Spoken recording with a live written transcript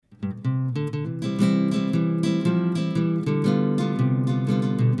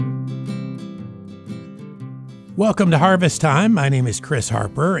Welcome to Harvest Time. My name is Chris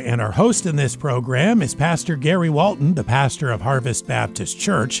Harper, and our host in this program is Pastor Gary Walton, the pastor of Harvest Baptist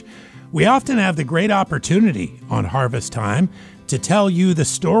Church. We often have the great opportunity on Harvest Time to tell you the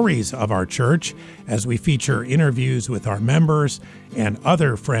stories of our church as we feature interviews with our members and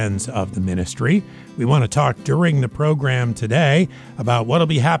other friends of the ministry. We want to talk during the program today about what will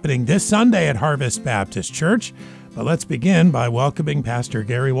be happening this Sunday at Harvest Baptist Church. But let's begin by welcoming Pastor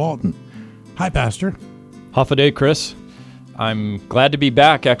Gary Walton. Hi, Pastor. Half a day, Chris. I'm glad to be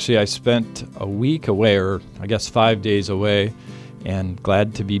back. Actually, I spent a week away, or I guess 5 days away, and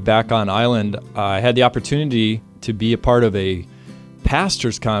glad to be back on island. I had the opportunity to be a part of a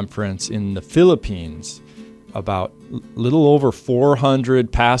pastors conference in the Philippines. About a little over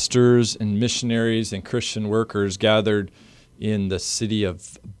 400 pastors and missionaries and Christian workers gathered in the city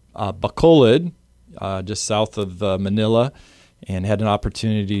of Bacolod, just south of Manila, and had an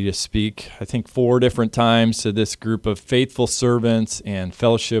opportunity to speak, I think, 4 different times to this group of faithful servants and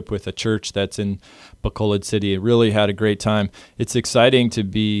fellowship with a church that's in Bacolod City. It really had a great time. It's exciting to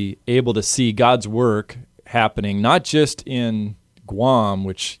be able to see God's work happening, not just in Guam,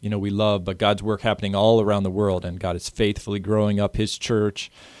 which we love, but God's work happening all around the world, and God is faithfully growing up His church.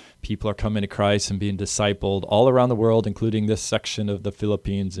 People are coming to Christ and being discipled all around the world, including this section of the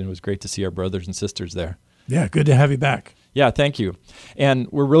Philippines, and it was great to see our brothers and sisters there. Yeah, good to have you back. Yeah, thank you. And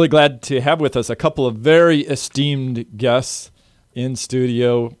we're really glad to have with us a couple of very esteemed guests in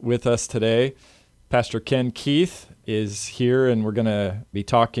studio with us today. Pastor Ken Keith is here, and we're going to be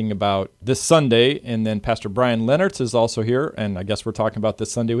talking about this Sunday. And then Pastor Brian Lennertz is also here, and I guess we're talking about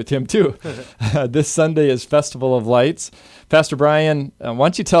this Sunday with him too. This Sunday is Festival of Lights. Pastor Brian, why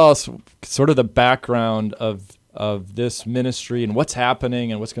don't you tell us sort of the background of this ministry and what's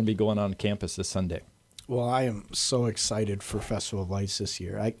happening and what's going to be going on campus this Sunday? Well, I am so excited for Festival of Lights this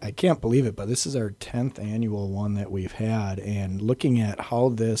year. I can't believe it, but this is our 10th annual one that we've had. And looking at how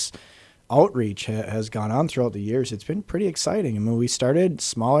this outreach has gone on throughout the years, it's been pretty exciting. I mean, we started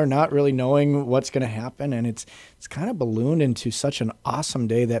smaller, not really knowing what's going to happen, and it's kind of ballooned into such an awesome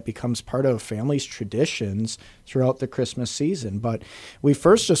day that becomes part of families' traditions throughout the Christmas season. But we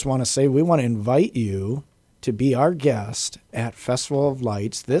first just want to say we want to invite you to be our guest at Festival of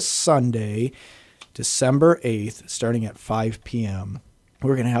Lights this Sunday, December 8th, starting at 5 p.m.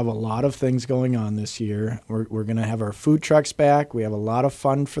 We're going to have a lot of things going on this year. We're going to have our food trucks back. We have a lot of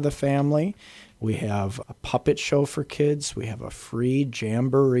fun for the family. We have a puppet show for kids. We have a free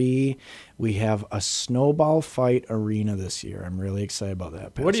jamboree. We have a snowball fight arena this year. I'm really excited about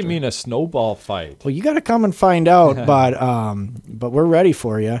that, Pastor. What do you mean a snowball fight? Well, you got to come and find out, but we're ready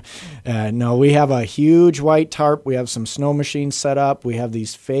for you. No, we have a huge white tarp. We have some snow machines set up. We have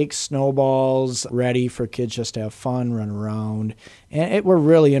these fake snowballs ready for kids just to have fun, run around. And we're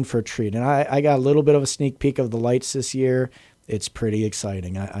really in for a treat. And I got a little bit of a sneak peek of the lights this year. It's pretty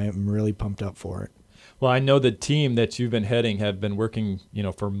exciting. I am really pumped up for it. Well, I know the team that you've been heading have been working,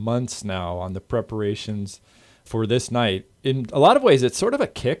 for months now on the preparations for this night. In a lot of ways, it's sort of a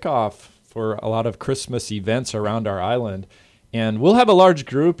kickoff for a lot of Christmas events around our island. And we'll have a large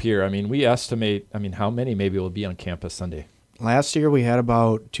group here. I mean, we estimate, how many maybe will be on campus Sunday? Last year we had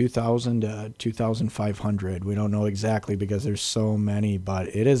about 2,000 to 2,500. We don't know exactly because there's so many, but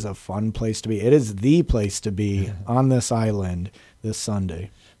it is a fun place to be. It is the place to be on this island this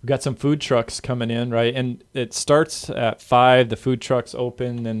Sunday. We've got some food trucks coming in, right? And it starts at 5. The food trucks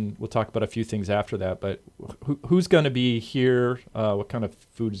open, and we'll talk about a few things after that. But who's going to be here? What kind of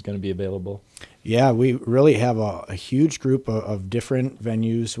food is going to be available? Yeah, we really have a huge group of different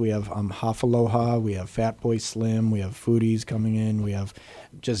venues. We have Hafaloha, we have Fat Boy Slim, we have foodies coming in, we have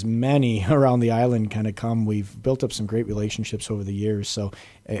just many around the island kind of come. We've built up some great relationships over the years. So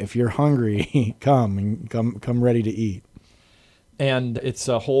if you're hungry, come ready to eat. And it's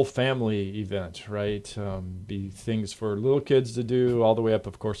a whole family event, right? Be things for little kids to do, all the way up,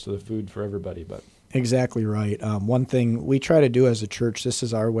 of course, to the food for everybody. But exactly right. One thing we try to do as a church, this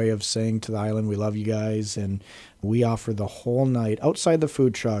is our way of saying to the island, we love you guys, and we offer the whole night outside the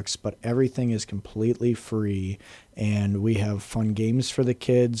food trucks, but everything is completely free. And we have fun games for the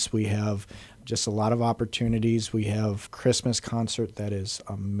kids. We have just a lot of opportunities. We have Christmas concert that is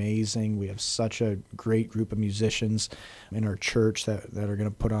amazing. We have such a great group of musicians in our church that are going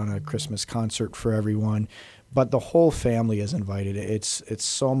to put on a Christmas concert for everyone. But the whole family is invited. It's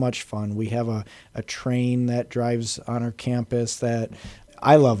so much fun. We have a train that drives on our campus that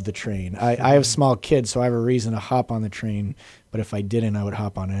I love the train. I have small kids, so I have a reason to hop on the train. But if I didn't, I would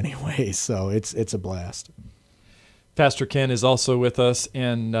hop on it anyway. So it's a blast. Pastor Ken is also with us.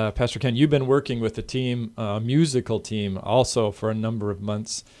 And Pastor Ken, you've been working with the team, musical team, also for a number of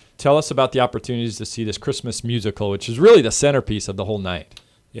months. Tell us about the opportunities to see this Christmas musical, which is really the centerpiece of the whole night.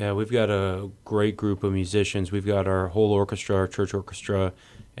 Yeah, we've got a great group of musicians. We've got our whole orchestra, our church orchestra,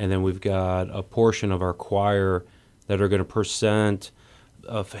 and then we've got a portion of our choir that are going to present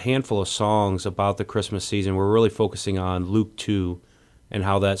a handful of songs about the Christmas season. We're really focusing on Luke 2 and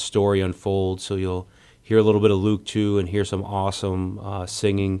how that story unfolds. So you'll hear a little bit of Luke 2 and hear some awesome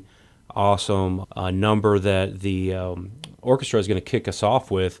singing, awesome number that the orchestra is going to kick us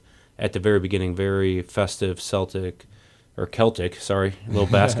off with at the very beginning. Very festive Celtic, little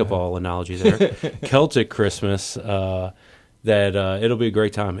basketball analogies there. Celtic Christmas. It'll be a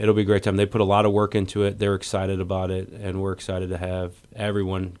great time. They put a lot of work into it. They're excited about it, and we're excited to have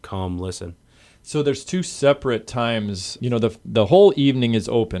everyone come listen. So there's two separate times. The whole evening is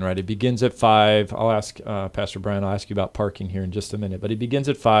open, right? It begins at 5. I'll ask Pastor Brian, I'll ask you about parking here in just a minute, but it begins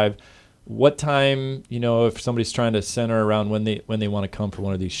at 5. What time, if somebody's trying to center around when they want to come for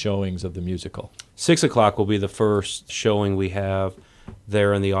one of these showings of the musical? 6 o'clock will be the first showing we have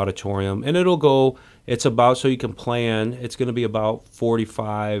there in the auditorium, and it'll go, it's about, so you can plan, it's going to be about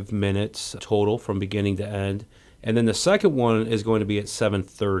 45 minutes total from beginning to end. And then the second one is going to be at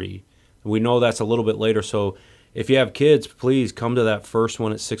 7:30. We know that's a little bit later, so if you have kids, please come to that first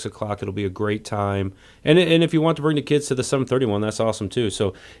one at 6 o'clock. It'll be a great time. And if you want to bring the kids to the 7:30 one, that's awesome too.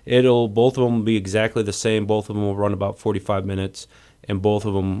 So both of them will be exactly the same. Both of them will run about 45 minutes, and both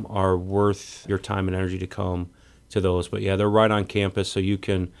of them are worth your time and energy to come to those. But yeah, they're right on campus, so you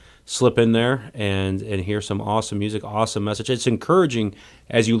can slip in there and hear some awesome music, awesome message. It's encouraging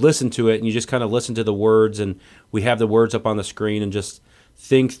as you listen to it, and you just kind of listen to the words, and we have the words up on the screen, and just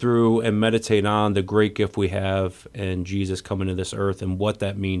think through and meditate on the great gift we have in Jesus coming to this earth and what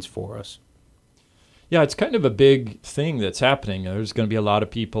that means for us. Yeah, it's kind of a big thing that's happening. There's going to be a lot of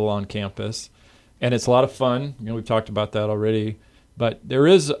people on campus, and it's a lot of fun. We've talked about that already. But there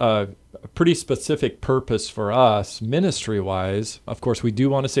is a pretty specific purpose for us, ministry-wise. Of course, we do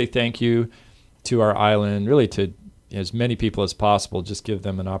want to say thank you to our island, really to as many people as possible, just give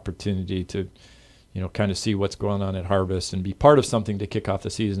them an opportunity to kind of see what's going on at Harvest and be part of something to kick off the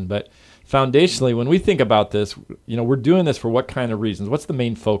season. But foundationally, when we think about this, we're doing this for what kind of reasons? What's the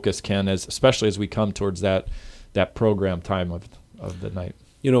main focus, Ken, especially as we come towards that program time of the night?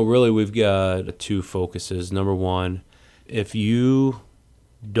 Really, we've got two focuses. Number one, if you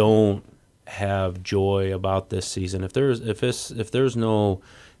don't have joy about this season, if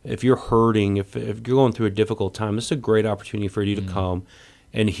you're hurting, if you're going through a difficult time, this is a great opportunity for you to come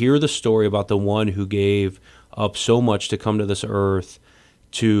and hear the story about the one who gave up so much to come to this earth,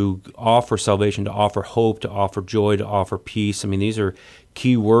 to offer salvation, to offer hope, to offer joy, to offer peace. I mean, these are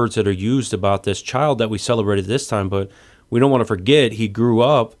key words that are used about this child that we celebrated this time, but we don't want to forget he grew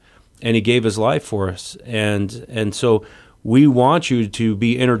up and he gave his life for us. And so we want you to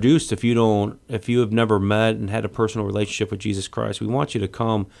be introduced if you have never met and had a personal relationship with Jesus Christ. We want you to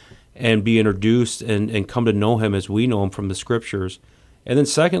come and be introduced and come to know him as we know him from the scriptures. And then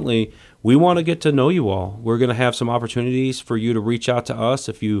secondly, we want to get to know you all. We're going to have some opportunities for you to reach out to us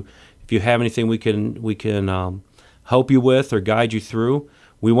if you have anything we can help you with or guide you through.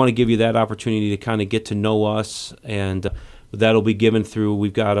 We want to give you that opportunity to kind of get to know us, and that'll be given through,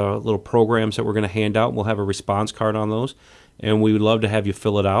 we've got little programs that we're going to hand out. We'll have a response card on those, and we would love to have you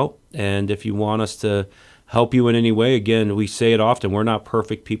fill it out. And if you want us to help you in any way, again, we say it often, we're not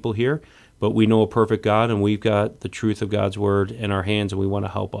perfect people here, but we know a perfect God, and we've got the truth of God's word in our hands, and we want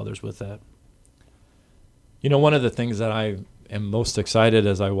to help others with that. One of the things that I am most excited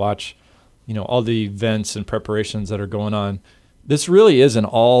as I watch, all the events and preparations that are going on, this really is an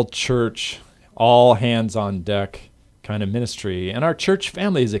all-church, all-hands-on-deck kind of ministry, and our church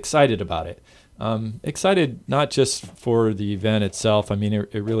family is excited about it. Excited not just for the event itself. I mean,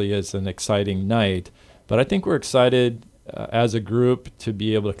 it really is an exciting night, but I think we're excited as a group to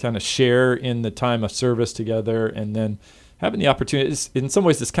be able to kind of share in the time of service together, and then having the opportunity. In some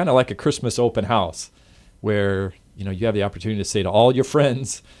ways, it's kind of like a Christmas open house where you have the opportunity to say to all your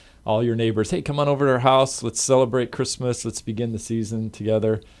friends, all your neighbors, hey, come on over to our house, let's celebrate Christmas, let's begin the season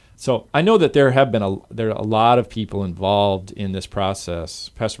together. So I know that there are a lot of people involved in this process.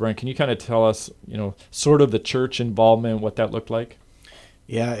 Pastor Brian, can you kind of tell us, sort of the church involvement, what that looked like?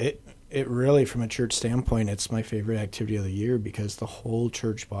 Yeah, it really, from a church standpoint, it's my favorite activity of the year because the whole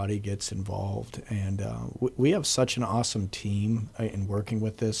church body gets involved. And we have such an awesome team in working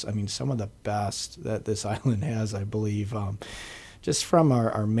with this. I mean, some of the best that this island has, I believe. just from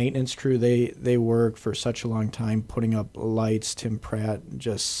our maintenance crew, they work for such a long time putting up lights. Tim Pratt,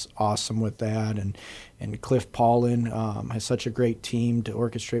 just awesome with that. And Cliff Paulin has such a great team to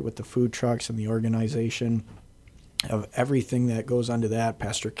orchestrate with the food trucks and the organization of everything that goes onto that.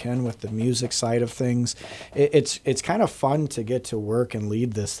 Pastor Ken with the music side of things. It's kind of fun to get to work and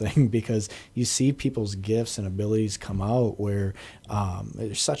lead this thing because you see people's gifts and abilities come out where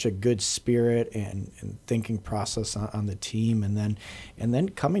there's such a good spirit and thinking process on the team, and then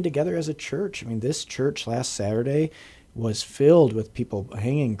coming together as a church. I mean, this church last Saturday was filled with people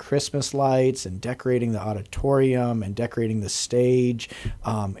hanging Christmas lights and decorating the auditorium and decorating the stage.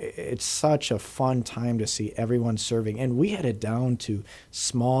 It's such a fun time to see everyone serving. And we had it down to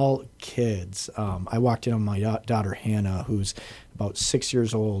small kids. I walked in on my daughter, Hannah, who's about 6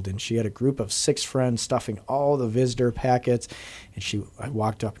 years old, and she had a group of 6 friends stuffing all the visitor packets. And I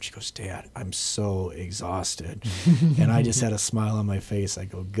walked up and she goes, "Dad, I'm so exhausted." And I just had a smile on my face. I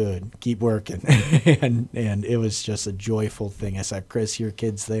go, "Good, keep working." and it was just a joyful thing. I said, "Chris, your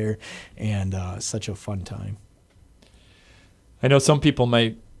kid's there," and such a fun time. I know some people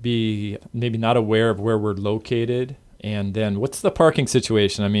might be maybe not aware of where we're located. And then what's the parking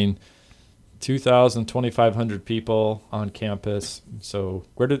situation? I mean, 2,000, 2,500 people on campus. So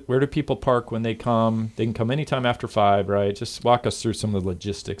where do people park when they come? They can come anytime after 5, right? Just walk us through some of the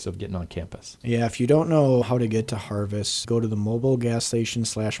logistics of getting on campus. Yeah, if you don't know how to get to Harvest, go to the mobile gas station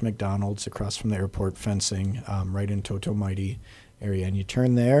 / McDonald's across from the airport fencing, right in Toto Mighty area. And you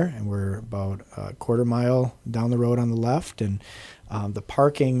turn there, and we're about a quarter mile down the road on the left. And the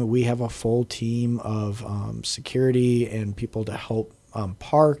parking, we have a full team of security and people to help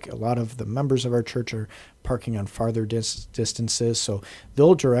park. A lot of the members of our church are parking on farther distances, so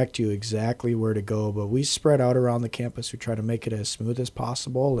they'll direct you exactly where to go. But we spread out around the campus. We try to make it as smooth as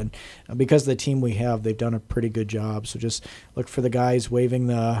possible, and because of the team we have, they've done a pretty good job. So just look for the guys waving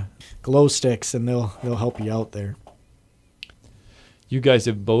the glow sticks, and they'll help you out there. You guys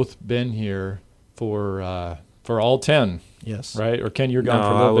have both been here for all 10. Yes. Right? Or Ken, you're gone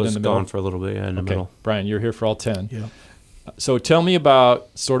for a little bit in the middle? I was gone for a little bit in the middle. Brian, you're here for all 10. Yeah. So tell me about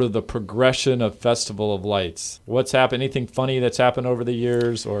sort of the progression of Festival of Lights. What's happened? Anything funny that's happened over the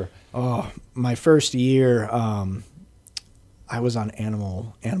years? Or my first year, I was on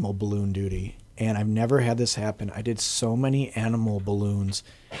animal balloon duty, and I've never had this happen. I did so many animal balloons,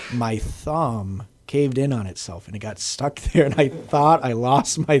 my thumb caved in on itself and it got stuck there, and I thought I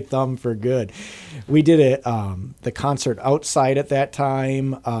lost my thumb for good. We did it, the concert outside at that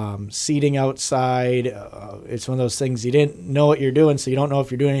time, seating outside. It's one of those things you didn't know what you're doing, so you don't know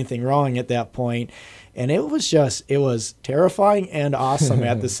if you're doing anything wrong at that point. And it was terrifying and awesome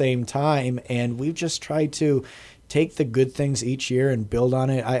at the same time. And we've just tried to take the good things each year and build on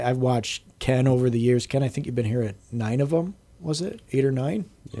it. I've watched Ken over the years. Ken, I think you've been here at 9 of them. Was it 8 or 9?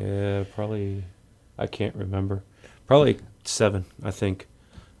 Yeah, probably. I can't remember. Probably 7, I think.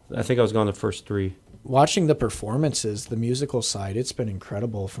 I think I was gone the first 3. Watching the performances, the musical side, it's been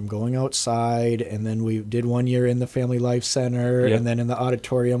incredible. From going outside, and then we did one year in the Family Life Center, Yep. and then in the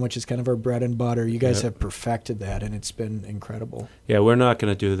auditorium, which is kind of our bread and butter. You guys have perfected that, and it's been incredible. Yeah, we're not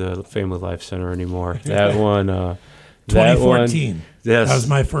going to do the Family Life Center anymore. That one... 2014. Yes, That was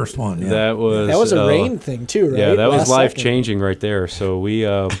my first one. Yeah. That was a rain thing, too, right? Yeah, that was Last life-changing right there. So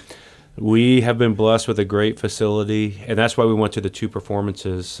we have been blessed with a great facility, and that's why we went to the 2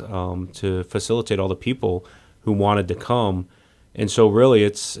 performances to facilitate all the people who wanted to come. And so really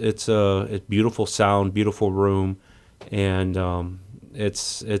it's a beautiful sound, beautiful room, and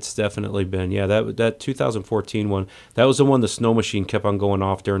it's definitely been, that 2014 one, that was the one the snow machine kept on going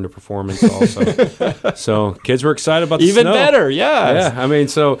off during the performance also. So kids were excited about the even snow. better, yeah. Yeah, I mean,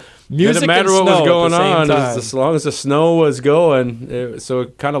 so Music it didn't matter and what was snow going at the same on, time. as long as the snow was going. So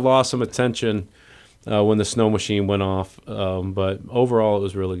it kind of lost some attention when the snow machine went off. But overall, it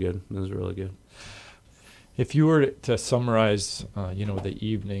was really good. It was really good. If you were to summarize, the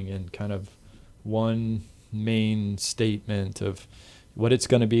evening in kind of one main statement of what it's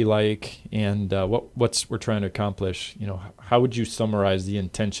going to be like and what we're trying to accomplish, how would you summarize the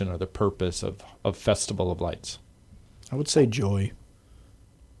intention or the purpose of Festival of Lights? I would say joy.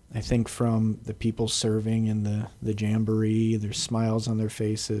 I think from the people serving in the jamboree, there's smiles on their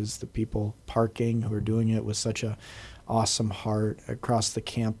faces, the people parking who are doing it with such a awesome heart across the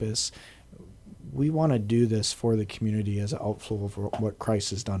campus. We want to do this for the community as an outflow of what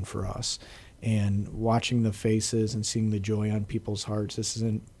Christ has done for us. And watching the faces and seeing the joy on people's hearts, this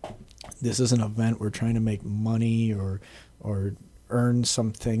isn't an event we're trying to make money or earn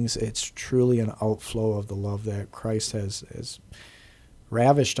some things. It's truly an outflow of the love that Christ has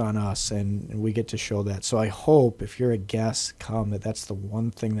ravished on us, and we get to show that. So I hope if you're a guest, come, that's the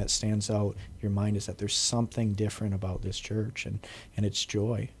one thing that stands out in your mind, is that there's something different about this church, and it's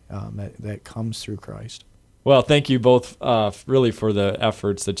joy that comes through Christ. Well, thank you both really for the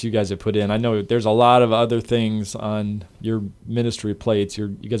efforts that you guys have put in. I know there's a lot of other things on your ministry plates. You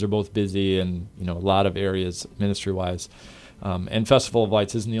guys are both busy, and a lot of areas ministry-wise. And Festival of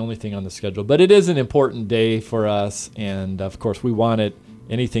Lights isn't the only thing on the schedule, but it is an important day for us. And of course, we want it.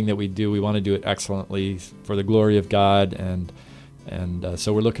 Anything that we do, we want to do it excellently for the glory of God, and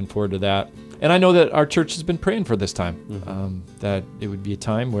so we're looking forward to that. And I know that our church has been praying for this time, that it would be a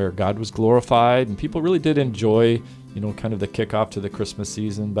time where God was glorified, and people really did enjoy, kind of the kickoff to the Christmas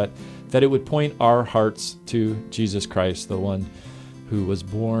season, but that it would point our hearts to Jesus Christ, the one who was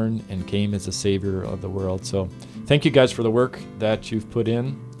born and came as a Savior of the world. So thank you guys for the work that you've put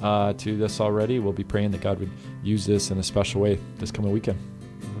in to this already. We'll be praying that God would use this in a special way this coming weekend.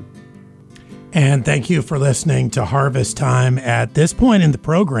 And thank you for listening to Harvest Time. At this point in the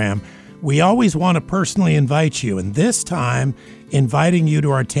program, we always want to personally invite you, and this time inviting you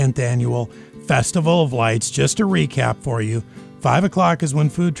to our 10th annual Festival of Lights. Just to recap for you, 5 o'clock is when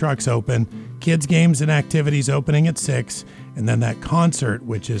food trucks open, kids' games and activities opening at 6, and then that concert,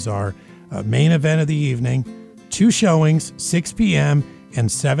 which is our main event of the evening, 2 showings, 6 p.m. and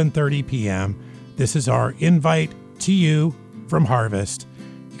 7:30 p.m. This is our invite to you from Harvest.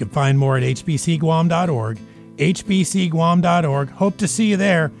 You can find more at hbcguam.org, hbcguam.org. Hope to see you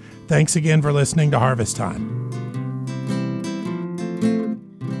there. Thanks again for listening to Harvest Time.